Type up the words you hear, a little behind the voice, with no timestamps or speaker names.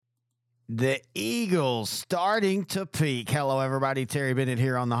The Eagles starting to peak. Hello, everybody. Terry Bennett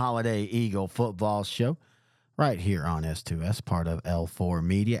here on the Holiday Eagle Football Show, right here on S2S, part of L4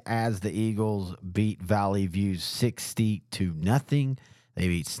 Media, as the Eagles beat Valley View 60-0. They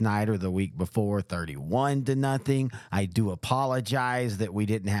beat Snyder the week before 31-0. I do apologize that we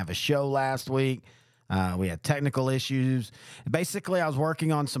didn't have a show last week. We had technical issues. Basically, I was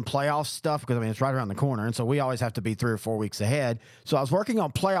working on some playoff stuff because, it's right around the corner, and so we always have to be 3 or 4 weeks ahead. So I was working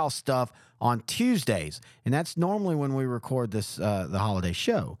on playoff stuff on Tuesdays, and that's normally when we record this the holiday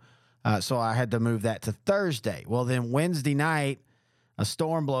show. So I had to move that to Thursday. Well, then Wednesday night, a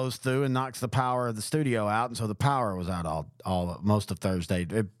storm blows through and knocks the power of the studio out, and so the power was out most of Thursday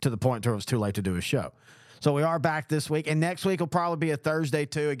to the point where it was too late to do a show. So we are back this week, and next week will probably be a Thursday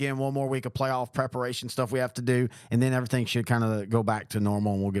too. Again, one more week of playoff preparation stuff we have to do, and then everything should kind of go back to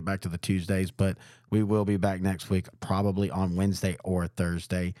normal, and we'll get back to the Tuesdays. But we will be back next week, probably on Wednesday or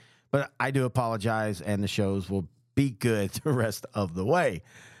Thursday. But I do apologize, and the shows will be good the rest of the way,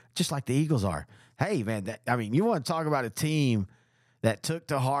 just like the Eagles are. Hey, man, you want to talk about a team that took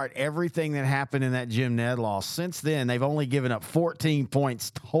to heart everything that happened in that Jim Ned loss. Since then, they've only given up 14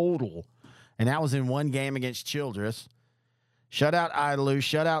 points total. And that was in one game against Childress. Shut out Idalou,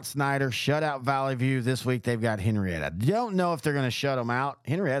 shut out Snyder, shut out Valley View. This week they've got Henrietta. Don't know if they're going to shut them out.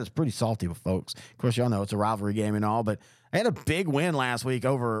 Henrietta's pretty salty with folks. Of course, y'all know it's a rivalry game and all, but they had a big win last week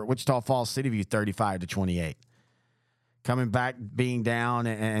over Wichita Falls City View, 35-28. Coming back, being down,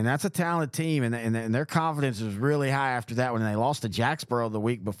 and that's a talented team, and their confidence is really high after that. When they lost to Jacksboro the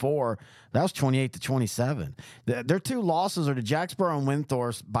week before, that was 28-27. Their two losses are to Jacksboro and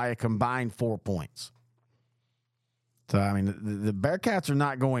Windthorst by a combined 4 points. So, the Bearcats are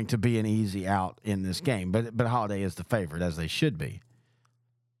not going to be an easy out in this game, but Holliday is the favorite, as they should be.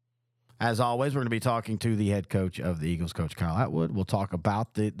 As always, we're going to be talking to the head coach of the Eagles, Coach Kyle Atwood. We'll talk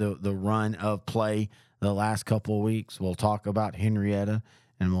about the run of play the last couple of weeks. We'll talk about Henrietta,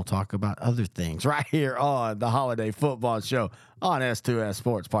 and we'll talk about other things right here on the Holiday Football Show on S2S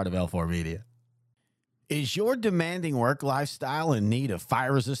Sports, part of L4 Media. Is your demanding work lifestyle in need of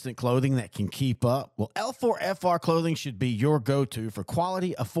fire-resistant clothing that can keep up? Well, L4FR clothing should be your go-to for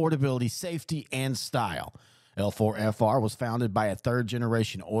quality, affordability, safety, and style. L4FR was founded by a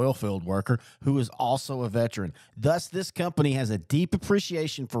third-generation oil field worker who is also a veteran. Thus, this company has a deep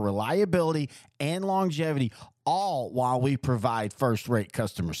appreciation for reliability and longevity, all while we provide first-rate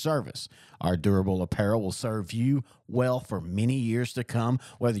customer service. Our durable apparel will serve you well for many years to come,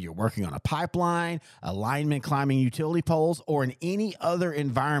 whether you're working on a pipeline, a lineman climbing utility poles, or in any other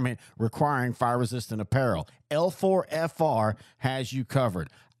environment requiring fire-resistant apparel. L4FR has you covered.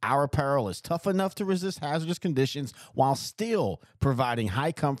 Our apparel is tough enough to resist hazardous conditions while still providing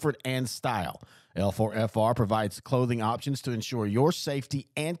high comfort and style. L4FR provides clothing options to ensure your safety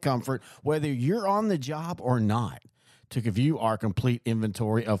and comfort, whether you're on the job or not. To view our complete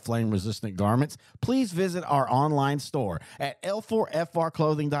inventory of flame-resistant garments, please visit our online store at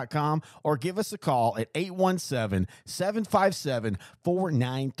l4frclothing.com or give us a call at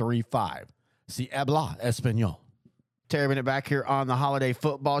 817-757-4935. Si habla español. Terry Bennett back here on the Holiday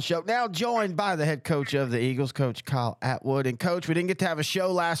Football Show. Now joined by the head coach of the Eagles, Coach Kyle Atwood. And, Coach, we didn't get to have a show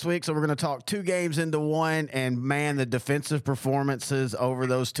last week, so we're going to talk 2 games into one. And, man, the defensive performances over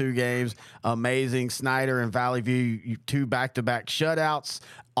those 2 games, amazing. Snyder and Valley View, 2 back-to-back shutouts.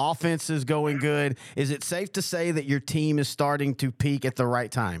 Offense is going good. Is it safe to say that your team is starting to peak at the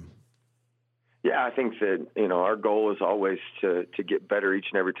right time? Yeah, I think that, our goal is always to get better each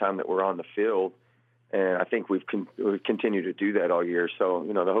and every time that we're on the field. And I think we've continued to do that all year. So,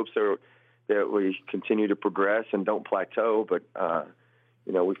 the hopes are that we continue to progress and don't plateau. But,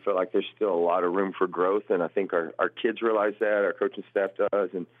 we feel like there's still a lot of room for growth. And I think our kids realize that, our coaching staff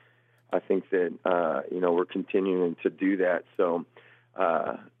does. And I think that, we're continuing to do that. So,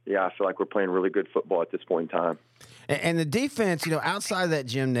 I feel like we're playing really good football at this point in time. And the defense, outside of that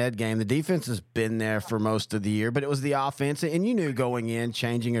Jim Ned game, the defense has been there for most of the year, but it was the offense. And you knew going in,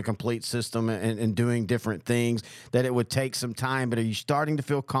 changing a complete system and doing different things, that it would take some time. But are you starting to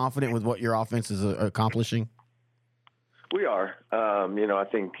feel confident with what your offense is accomplishing? We are. I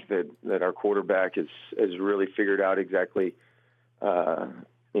think that our quarterback has really figured out exactly,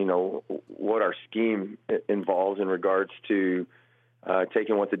 what our scheme involves in regards to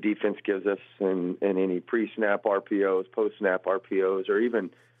taking what the defense gives us in any pre-snap RPOs, post-snap RPOs, or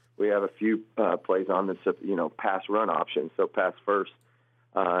even we have a few plays on this, pass-run options, so pass first,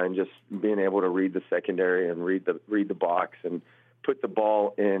 and just being able to read the secondary and read the box and put the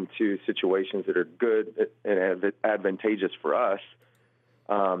ball into situations that are good and advantageous for us.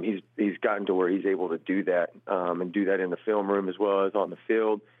 He's gotten to where he's able to do that and do that in the film room as well as on the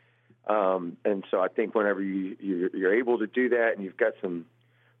field. And so I think whenever you're able to do that, and you've got some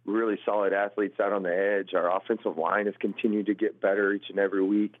really solid athletes out on the edge, our offensive line has continued to get better each and every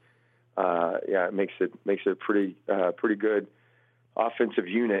week. It makes it a pretty good offensive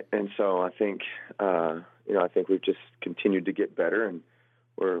unit. And so I think I think we've just continued to get better, and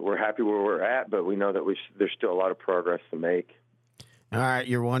we're happy where we're at, but we know that there's still a lot of progress to make. All right,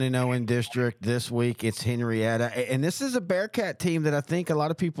 you're 1-0 in district this week. It's Henrietta, and this is a Bearcat team that I think a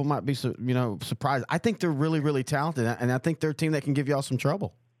lot of people might be, surprised. I think they're really, really talented, and I think they're a team that can give y'all some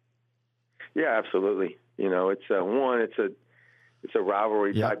trouble. Yeah, absolutely. It's a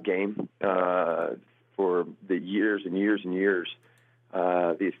rivalry type game for the years and years and years.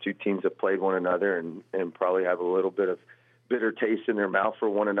 These two teams have played one another and probably have a little bit of bitter taste in their mouth for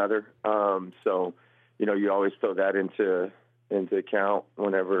one another. So you always throw that into account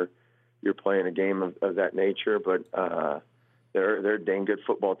whenever you're playing a game of that nature. But they're a dang good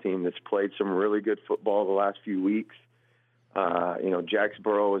football team that's played some really good football the last few weeks.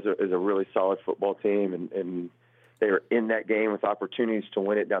 Jacksboro is a really solid football team, and they were in that game with opportunities to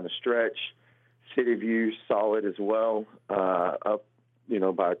win it down the stretch. City View solid as well, up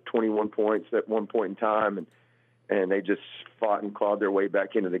by 21 points at one point in time, and they just fought and clawed their way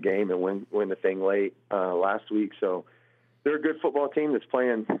back into the game and win the thing late last week. So they're a good football team that's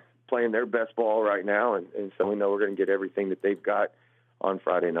playing their best ball right now, and so we know we're going to get everything that they've got on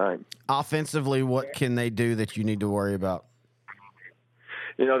Friday night. Offensively, what can they do that you need to worry about?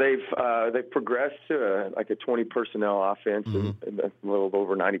 They've progressed to a 20 personnel offense, mm-hmm. and a little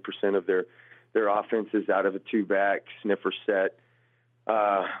over 90% of their offense is out of a two-back sniffer set,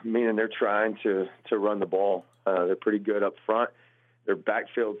 meaning they're trying to run the ball. They're pretty good up front. Their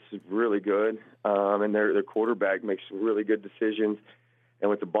backfield's really good, and their quarterback makes really good decisions.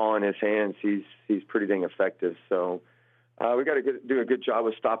 And with the ball in his hands, he's pretty dang effective. So we got to do a good job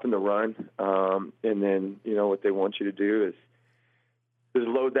of stopping the run. And then what they want you to do is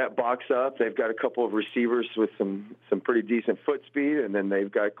load that box up. They've got a couple of receivers with some pretty decent foot speed, and then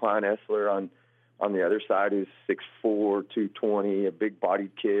they've got Klein Essler on the other side, who's 6'4", 220, a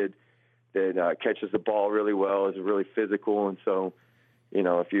big-bodied kid that catches the ball really well, is really physical, and so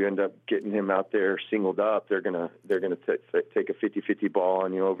if you end up getting him out there singled up, they're gonna take a 50-50 ball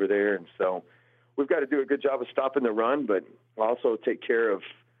on you over there, and so we've got to do a good job of stopping the run, but also take care of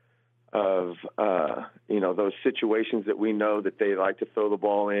those situations that we know that they like to throw the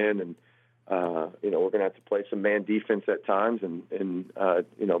ball in, and we're going to have to play some man defense at times and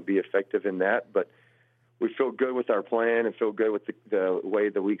be effective in that. But we feel good with our plan and feel good with the way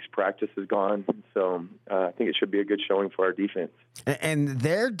the week's practice has gone. So I think it should be a good showing for our defense. And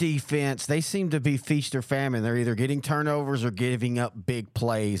their defense, they seem to be feast or famine. They're either getting turnovers or giving up big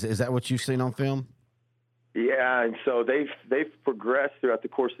plays. Is that what you've seen on film? Yeah, and so they've progressed throughout the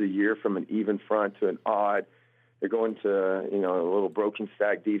course of the year from an even front to an odd. They're going to a little broken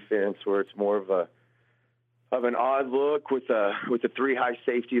stack defense where it's more of an odd look with a three high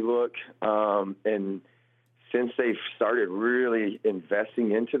safety look. And since they've started really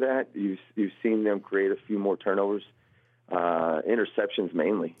investing into that, you've seen them create a few more turnovers, interceptions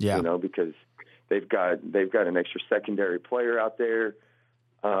mainly. Yeah. Because they've got an extra secondary player out there.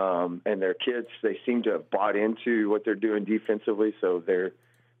 And their kids, they seem to have bought into what they're doing defensively, so they're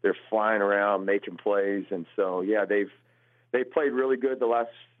flying around making plays, and so they played really good the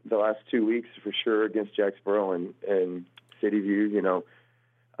last 2 weeks for sure against Jacksboro and City View.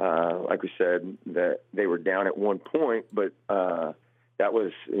 Like we said, that they were down at one point, but that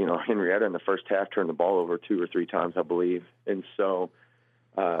was Henrietta in the first half turned the ball over 2 or 3 times, I believe, and so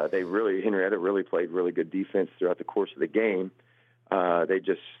Henrietta really played really good defense throughout the course of the game. They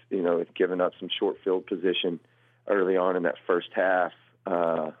just, had given up some short field position early on in that first half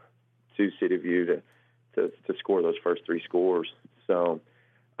to City View to score those first 3 scores. So,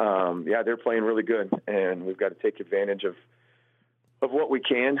 they're playing really good, and we've got to take advantage of what we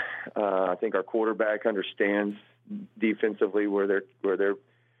can. I think our quarterback understands defensively where their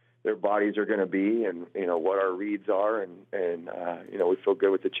bodies are going to be, and what our reads are, and we feel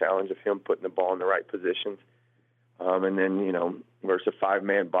good with the challenge of him putting the ball in the right positions. And then, versus a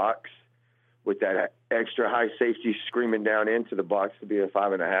 5-man box with that extra high safety screaming down into the box to be a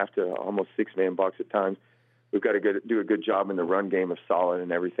 5.5 to almost 6-man box at times. We've got to do a good job in the run game of solid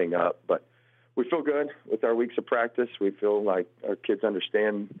and everything up. But we feel good with our weeks of practice. We feel like our kids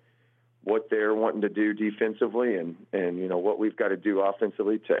understand what they're wanting to do defensively and what we've got to do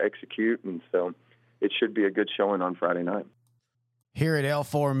offensively to execute. And so it should be a good showing on Friday night. Here at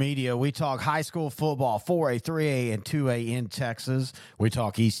L4 Media, we talk high school football, 4A, 3A, and 2A in Texas. We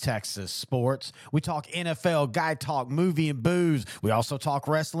talk East Texas sports. We talk NFL, guy talk, movie and booze. We also talk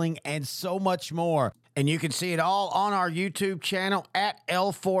wrestling and so much more. And you can see it all on our YouTube channel at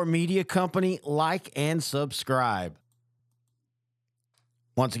L4 Media Company. Like and subscribe.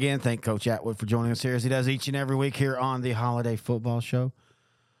 Once again, thank Coach Atwood for joining us here as he does each and every week here on the Holiday Football Show.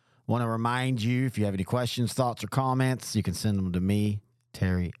 Want to remind you, if you have any questions, thoughts, or comments, you can send them to me,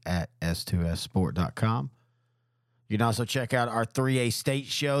 Terry, at s2ssport.com. You can also check out our 3A state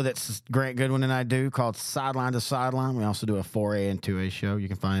show that's Grant Goodwin and I do called Sideline to Sideline. We also do a 4A and 2A show. You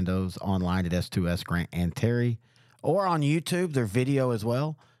can find those online at S2S Grant and Terry or on YouTube. They're video as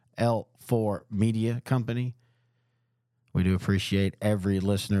well, L4 Media Company. We do appreciate every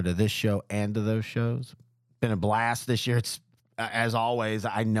listener to this show and to those shows. Been a blast this year. It's as always,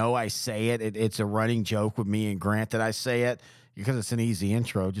 I know I say it. It's a running joke with me and Grant that I say it because it's an easy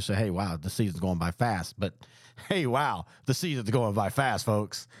intro. Just say, hey, wow, the season's going by fast. But, hey, wow, the season's going by fast,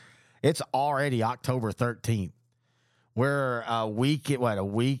 folks. It's already October 13th. We're a week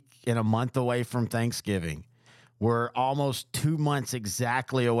and a month away from Thanksgiving. We're almost 2 months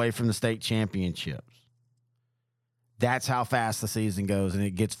exactly away from the state championships. That's how fast the season goes, and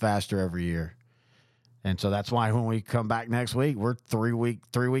it gets faster every year. And so that's why when we come back next week, we're 3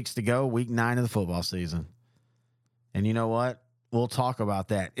 weeks to go, week 9 of the football season. And you know what? We'll talk about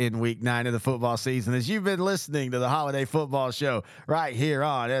that in week 9 of the football season as you've been listening to the Holiday Football Show right here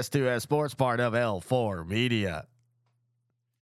on S2S Sports, part of L4 Media.